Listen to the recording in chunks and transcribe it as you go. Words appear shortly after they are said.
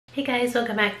Hey guys,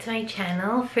 welcome back to my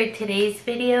channel. For today's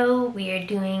video, we are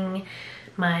doing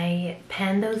my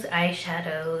Pando's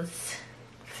eyeshadows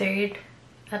third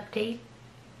update,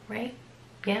 right?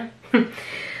 Yeah.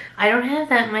 I don't have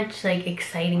that much like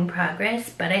exciting progress,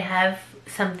 but I have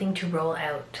something to roll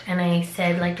out. And I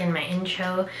said like in my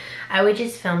intro, I would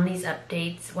just film these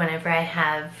updates whenever I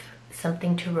have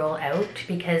something to roll out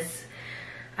because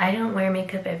I don't wear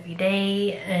makeup every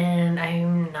day and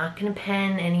I'm not gonna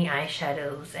pen any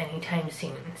eyeshadows anytime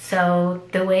soon. So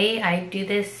the way I do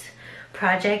this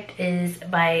project is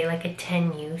by like a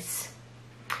 10 use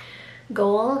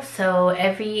goal. So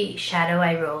every shadow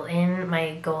I roll in,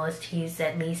 my goal is to use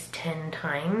at least 10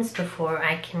 times before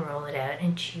I can roll it out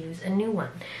and choose a new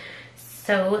one.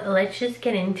 So let's just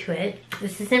get into it.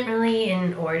 This isn't really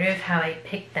in order of how I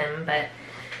picked them, but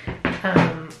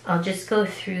I'll just go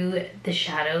through the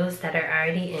shadows that are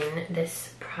already in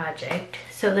this project.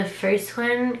 So the first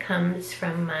one comes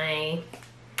from my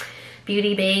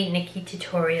Beauty Bay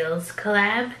NikkieTutorials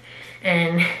collab,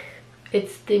 and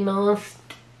it's the most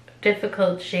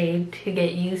difficult shade to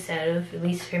get use out of, at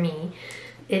least for me.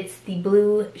 It's the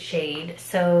blue shade,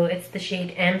 so it's the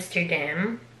shade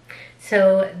Amsterdam.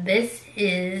 So this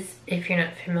is, if you're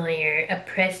not familiar, a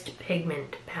pressed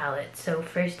pigment palette. So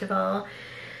first of all,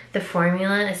 the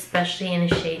formula, especially in a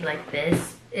shade like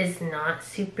this, is not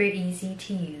super easy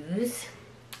to use.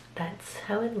 That's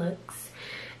how it looks.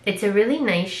 It's a really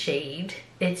nice shade.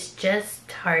 It's just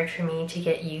hard for me to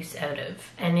get use out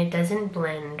of, and it doesn't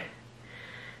blend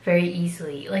very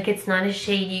easily. Like, it's not a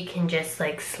shade you can just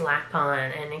like slap on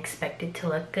and expect it to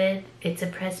look good. It's a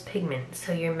pressed pigment,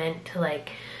 so you're meant to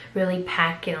like really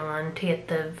pack it on to get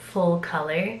the full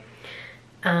color.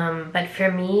 But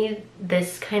for me,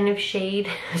 this kind of shade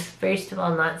is first of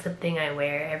all not something I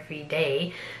wear every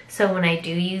day. So when I do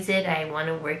use it, I want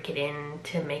to work it in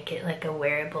to make it like a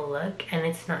wearable look, and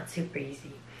it's not super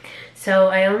easy. So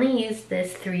I only used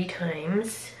this 3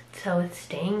 times, so it's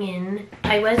staying in.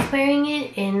 I was wearing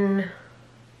it in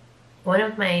one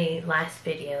of my last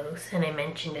videos and I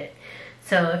mentioned it.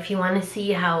 So if you want to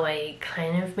see how I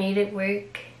kind of made it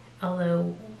work,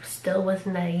 although still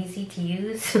wasn't that easy to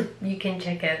use, you can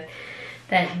check out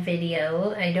that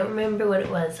video. I don't remember what it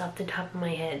was off the top of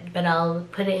my head, but I'll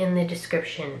put it in the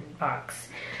description box.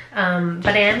 But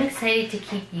I am excited to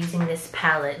keep using this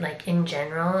palette like in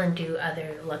general and do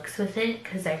other looks with it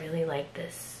because I really like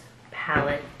this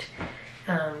palette.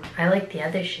 I like the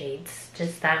other shades,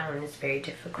 just that one is very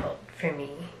difficult for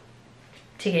me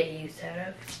to get use out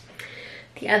of.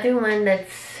 The other one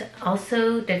that's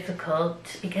also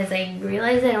difficult, because I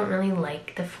realize I don't really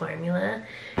like the formula,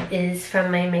 is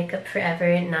from my Makeup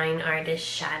Forever 9 Artist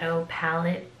Shadow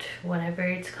Palette, whatever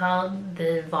it's called,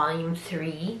 the volume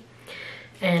 3.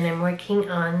 And I'm working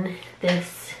on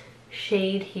this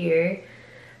shade here,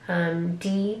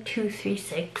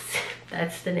 D236,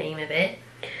 that's the name of it.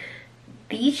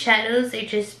 These shadows are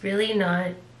just really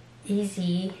not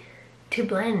easy to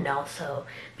blend also,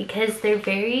 because they're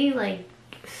very like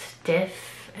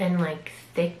stiff and like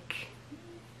thick.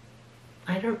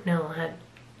 I don't know how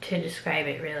to describe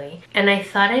it really. And I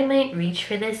thought I might reach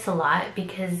for this a lot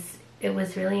because it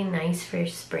was really nice for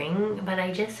spring, but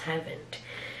I just haven't.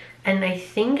 And I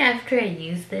think after I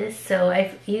use this, so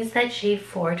I've used that shade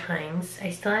 4 times.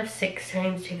 I still have 6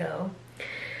 times to go.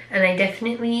 And I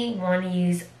definitely want to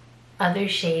use other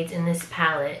shades in this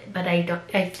palette, but I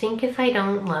think if I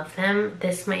don't love them,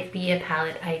 this might be a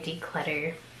palette I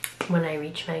declutter when I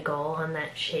reach my goal on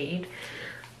that shade,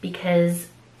 because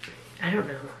I don't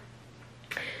know.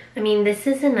 I mean, this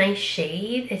is a nice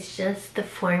shade, it's just the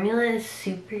formula is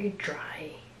super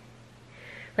dry.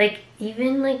 Like,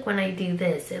 even like when I do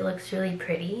this, it looks really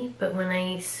pretty, but when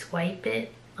I swipe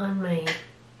it on my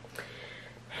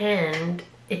hand,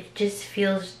 it just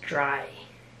feels dry,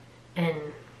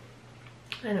 and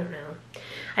I don't know.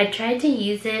 I tried to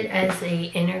use it as a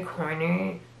inner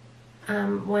corner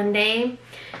one day,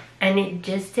 and it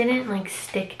just didn't like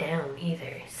stick down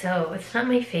either, so it's not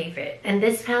my favorite. And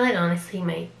this palette honestly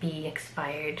might be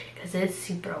expired because it's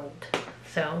super old,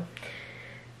 so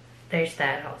there's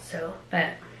that also.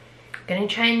 But I'm gonna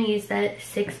try and use that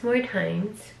 6 more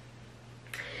times.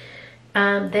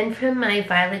 Then from my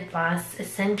Violet Voss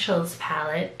Essentials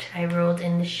palette, I rolled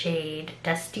in the shade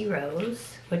Dusty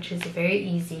Rose, which is a very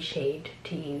easy shade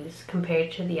to use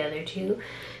compared to the other 2,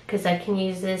 because I can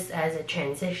use this as a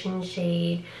transition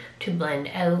shade to blend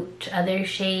out other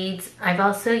shades. I've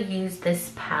also used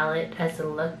this palette as a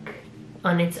look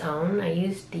on its own. I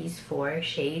used these 4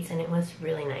 shades and it was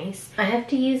really nice. I have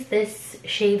to use this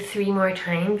shade 3 more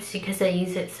times because I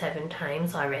use it 7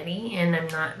 times already, and I'm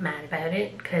not mad about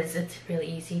it because it's really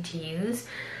easy to use.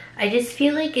 I just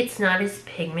feel like it's not as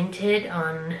pigmented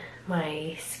on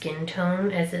my skin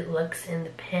tone as it looks in the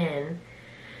pan.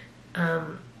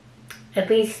 At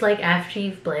least like after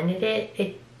you've blended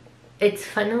it, it's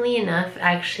funnily enough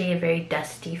actually a very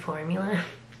dusty formula.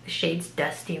 The shade's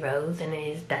Dusty Rose and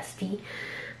it is dusty.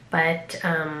 But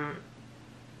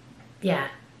yeah,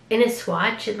 in a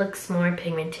swatch it looks more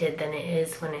pigmented than it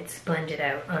is when it's blended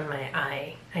out on my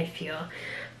eye, I feel.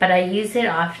 But I use it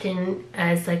often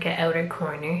as like an outer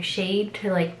corner shade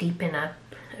to like deepen up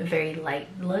a very light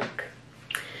look.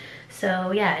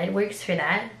 So yeah, it works for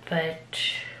that. But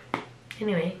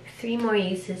anyway, 3 more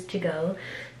uses to go.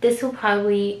 This will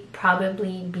probably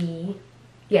be,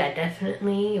 yeah,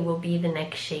 definitely it will be the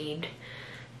next shade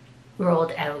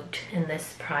rolled out in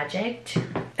this project.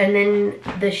 And then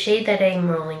the shade that I'm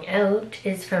rolling out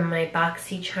is from my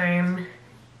Boxycharm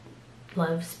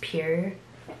Love's Pure,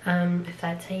 if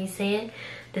that's how you say it,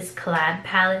 this collab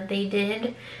palette they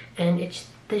did, and it's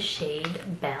the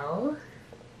shade Belle.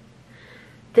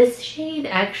 This shade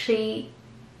actually,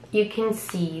 you can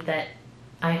see that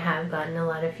I have gotten a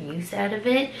lot of use out of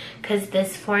it because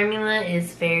this formula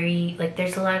is very, like,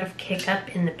 there's a lot of kick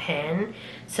up in the pan,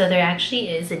 so there actually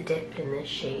is a dip in this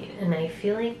shade, and I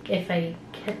feel like if I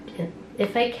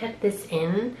kept this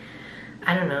in,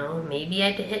 I don't know, maybe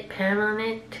I'd hit pan on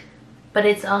it, but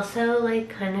it's also like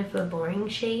kind of a boring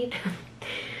shade.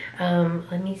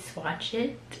 Let me swatch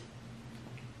it.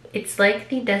 It's like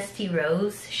the Dusty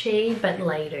Rose shade but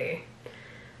lighter.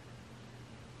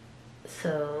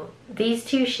 So these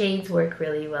two shades work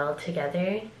really well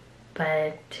together,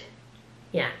 but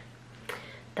yeah,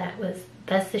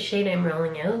 that's the shade I'm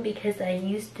rolling out because I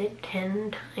used it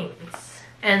 10 times.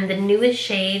 And the newest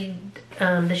shade,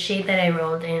 the shade that I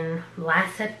rolled in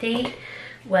last update,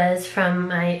 was from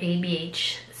my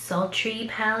ABH Sultry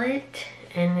palette,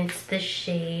 and it's the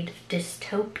shade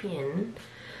Dystopian.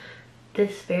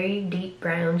 This very deep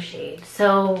brown shade.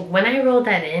 So when I rolled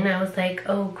that in, I was like,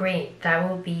 oh great, that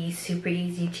will be super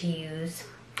easy to use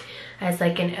as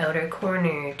like an outer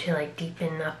corner to like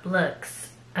deepen up looks.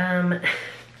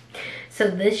 So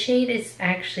this shade is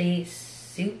actually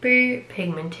super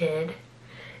pigmented.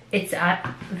 It's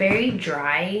very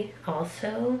dry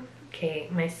also. Okay,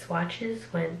 my swatches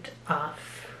went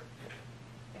off,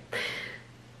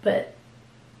 but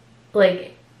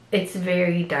like it's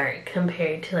very dark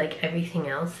compared to like everything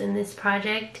else in this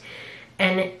project.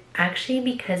 And actually,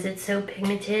 because it's so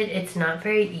pigmented, it's not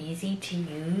very easy to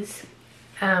use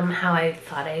how I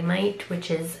thought I might,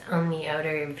 which is on the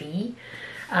outer V.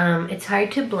 It's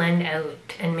hard to blend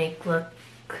out and make look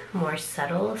more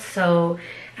subtle. So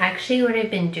actually what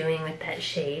I've been doing with that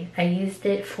shade, I used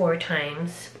it 4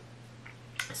 times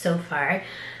so far.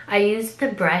 I used the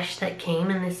brush that came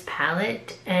in this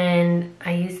palette, and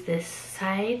I used this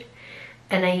side,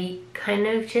 and I kind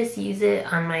of just use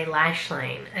it on my lash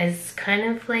line as kind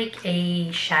of like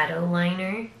a shadow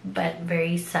liner, but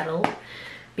very subtle,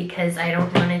 because I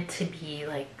don't want it to be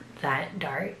like that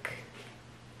dark,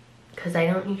 because I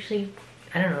don't usually,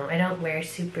 I don't know, I don't wear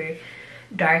super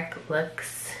dark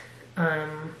looks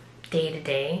day to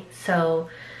day. So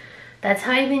that's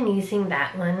how I've been using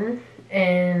that one,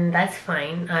 and that's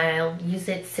fine. I'll use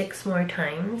it 6 more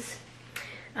times.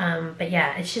 But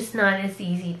yeah, it's just not as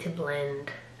easy to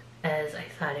blend as I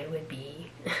thought it would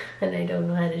be. And I don't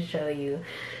know how to show you.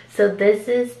 So this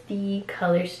is the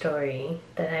color story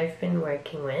that I've been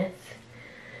working with.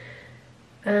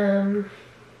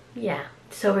 Yeah,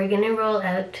 so we're gonna roll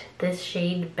out this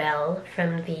shade Belle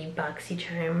from the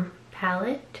Boxycharm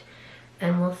palette,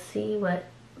 and we'll see what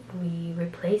we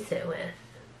replace it with.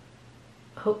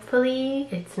 Hopefully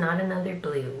it's not another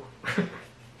blue.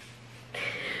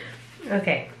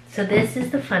 Okay, so this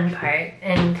is the fun part,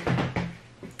 and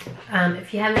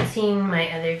if you haven't seen my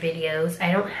other videos,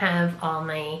 I don't have all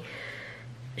my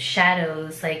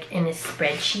shadows like in a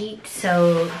spreadsheet.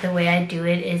 So the way I do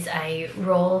it is I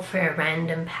roll for a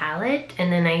random palette,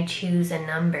 and then I choose a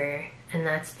number, and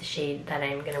that's the shade that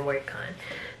I'm gonna work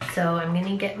on. So I'm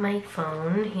gonna get my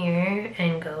phone here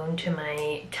and go into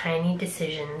my Tiny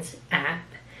Decisions app,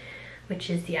 which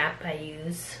is the app I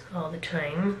use all the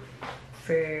time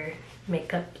for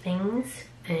makeup things.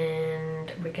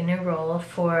 And we're gonna roll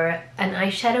for an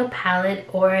eyeshadow palette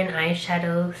or an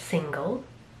eyeshadow single.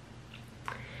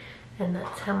 And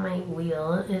that's how my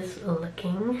wheel is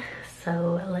looking.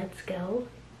 So let's go.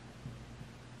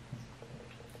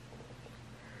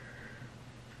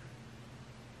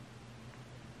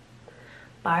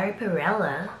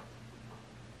 Barbarella?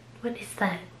 What is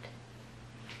that?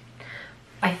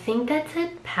 I think that's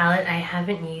a palette I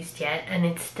haven't used yet, and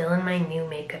it's still in my new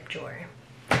makeup drawer.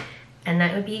 And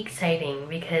that would be exciting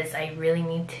because I really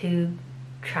need to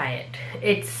try it.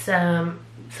 It's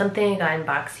something I got in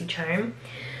Boxycharm.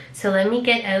 So let me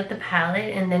get out the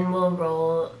palette and then we'll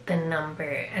roll the number.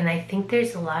 And I think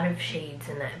there's a lot of shades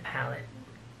in that palette.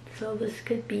 So this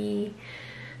could be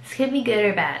good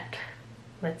or bad.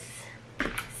 Let's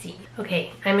see.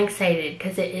 Okay, I'm excited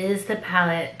because it is the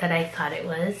palette that I thought it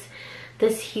was.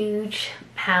 This huge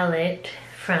palette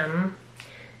from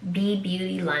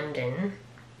BeeBeauty London.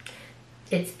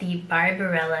 It's the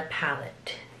Barbarella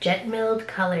palette. Jet milled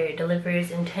color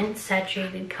delivers intense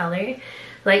saturated color,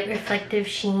 light reflective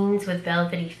sheens with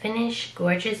velvety finish,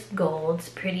 gorgeous golds,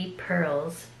 pretty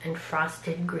pearls, and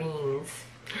frosted greens.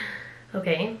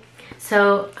 Okay,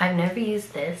 so I've never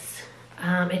used this.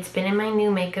 It's been in my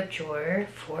new makeup drawer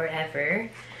forever.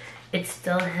 It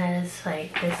still has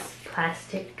like this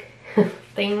plastic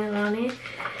thing on it.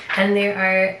 And there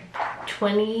are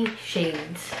 20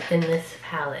 shades in this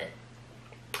palette.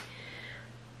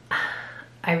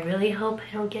 I really hope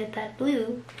I don't get that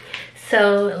blue.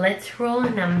 So let's roll a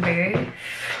number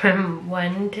from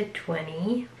 1 to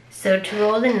 20. So to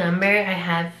roll the number, I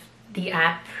have the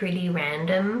app Pretty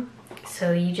Random.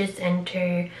 So you just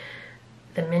enter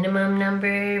the minimum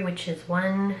number, which is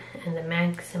 1, and the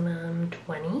maximum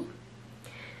 20.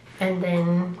 And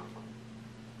then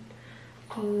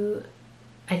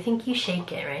I think you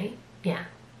shake it, right? Yeah.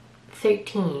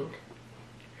 13.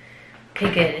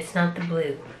 Okay, good. It's not the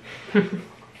blue.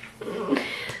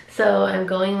 So I'm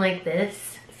going like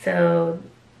this. So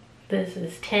this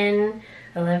is 10,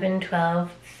 11,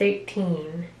 12,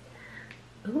 13.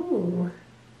 Ooh,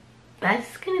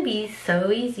 that's gonna be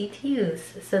so easy to use.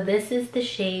 So this is the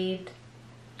shade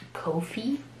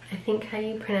Kofi, I think how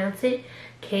you pronounce it.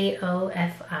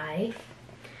 Kofi.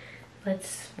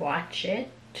 Let's swatch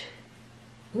it.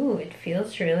 Ooh, it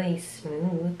feels really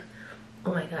smooth.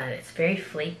 Oh my god, it's very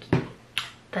flaky.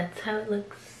 That's how it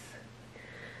looks.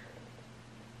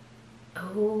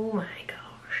 Oh my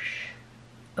gosh.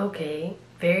 Okay,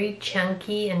 very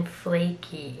chunky and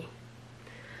flaky.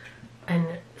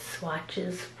 And swatch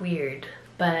is weird,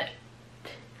 but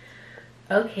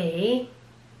okay.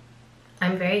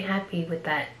 I'm very happy with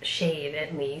that shade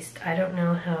at least. I don't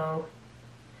know how.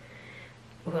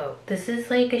 Whoa, this is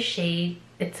like a shade,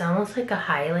 it's almost like a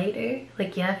highlighter.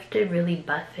 Like you have to really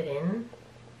buff it in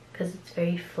because it's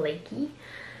very flaky.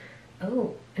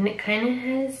 Oh, and it kind of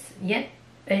has, yep,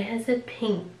 it has a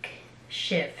pink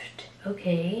shift.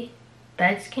 Okay,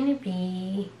 that's gonna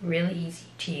be really easy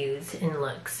to use in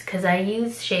looks because I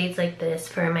use shades like this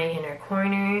for my inner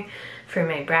corner, for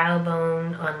my brow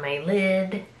bone, on my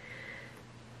lid.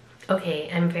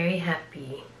 Okay, I'm very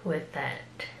happy with that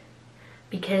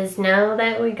because now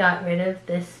that we got rid of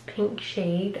this pink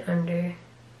shade under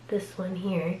this one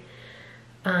here,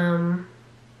 I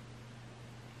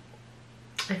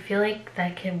feel like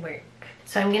that can work.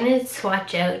 So I'm gonna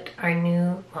swatch out our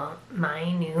new, well,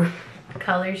 my new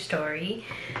color story,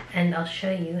 and I'll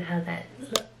show you how that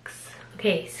looks.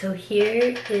 Okay, so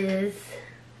here is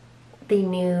the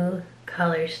new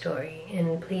color story,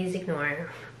 and please ignore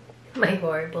my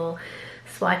horrible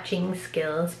swatching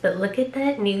skills, but look at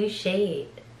that new shade.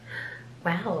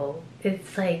 Wow,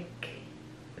 it's like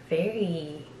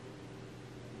very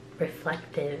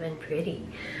reflective and pretty.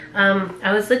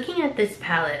 I was looking at this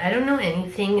palette. I don't know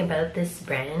anything about this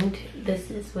brand. This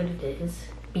is what it is.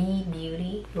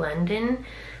 BeeBeauty London.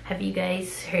 Have you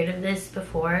guys heard of this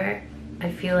before?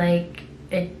 I feel like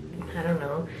it, I don't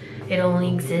know, it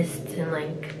only exists in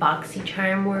like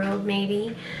Boxycharm world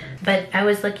maybe. But I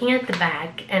was looking at the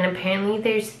back and apparently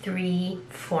there's 3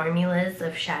 formulas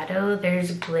of shadow.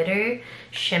 There's glitter,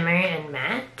 shimmer, and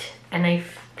matte. And I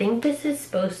think this is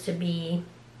supposed to be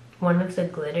one of the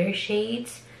glitter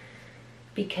shades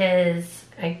because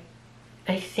I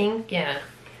think, yeah.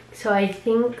 So I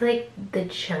think like the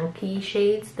chunky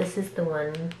shades, this is the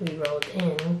one we rolled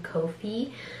in,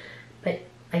 Kofi, but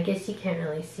I guess you can't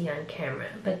really see on camera.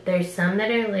 But there's some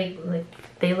that are like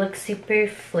they look super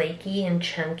flaky and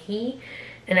chunky,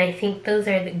 and I think those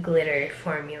are the glitter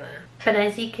formula. But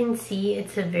as you can see,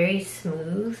 it's a very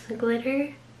smooth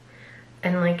glitter,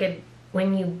 and like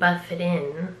when you buff it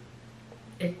in,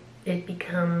 it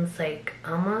becomes like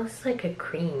almost like a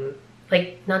cream.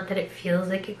 Like, not that it feels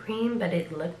like a cream, but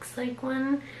it looks like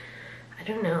one. I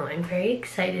don't know. I'm very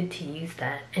excited to use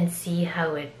that and see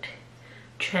how it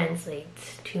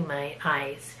translates to my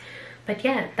eyes. But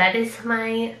yeah, that is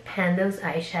my Pando's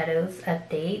eyeshadows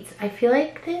updates. I feel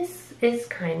like this is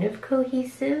kind of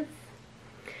cohesive.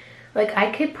 Like,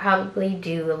 I could probably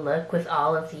do a look with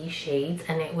all of these shades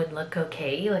and it would look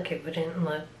okay. Like, it wouldn't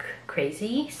look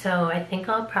crazy. So I think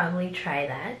I'll probably try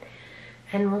that.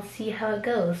 and we'll see how it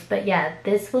goes. But yeah,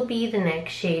 this will be the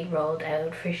next shade rolled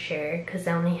out for sure, because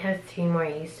I only have 3 more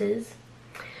uses.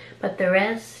 But the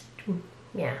rest,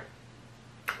 yeah,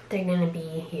 they're gonna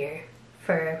be here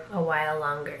for a while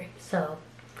longer. So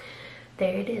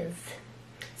there it is.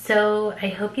 So I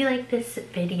hope you like this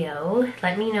video.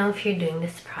 Let me know if you're doing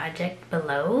this project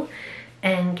below,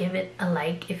 and give it a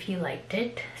like if you liked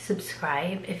it.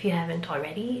 Subscribe if you haven't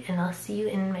already, and I'll see you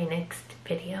in my next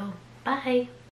video. Bye!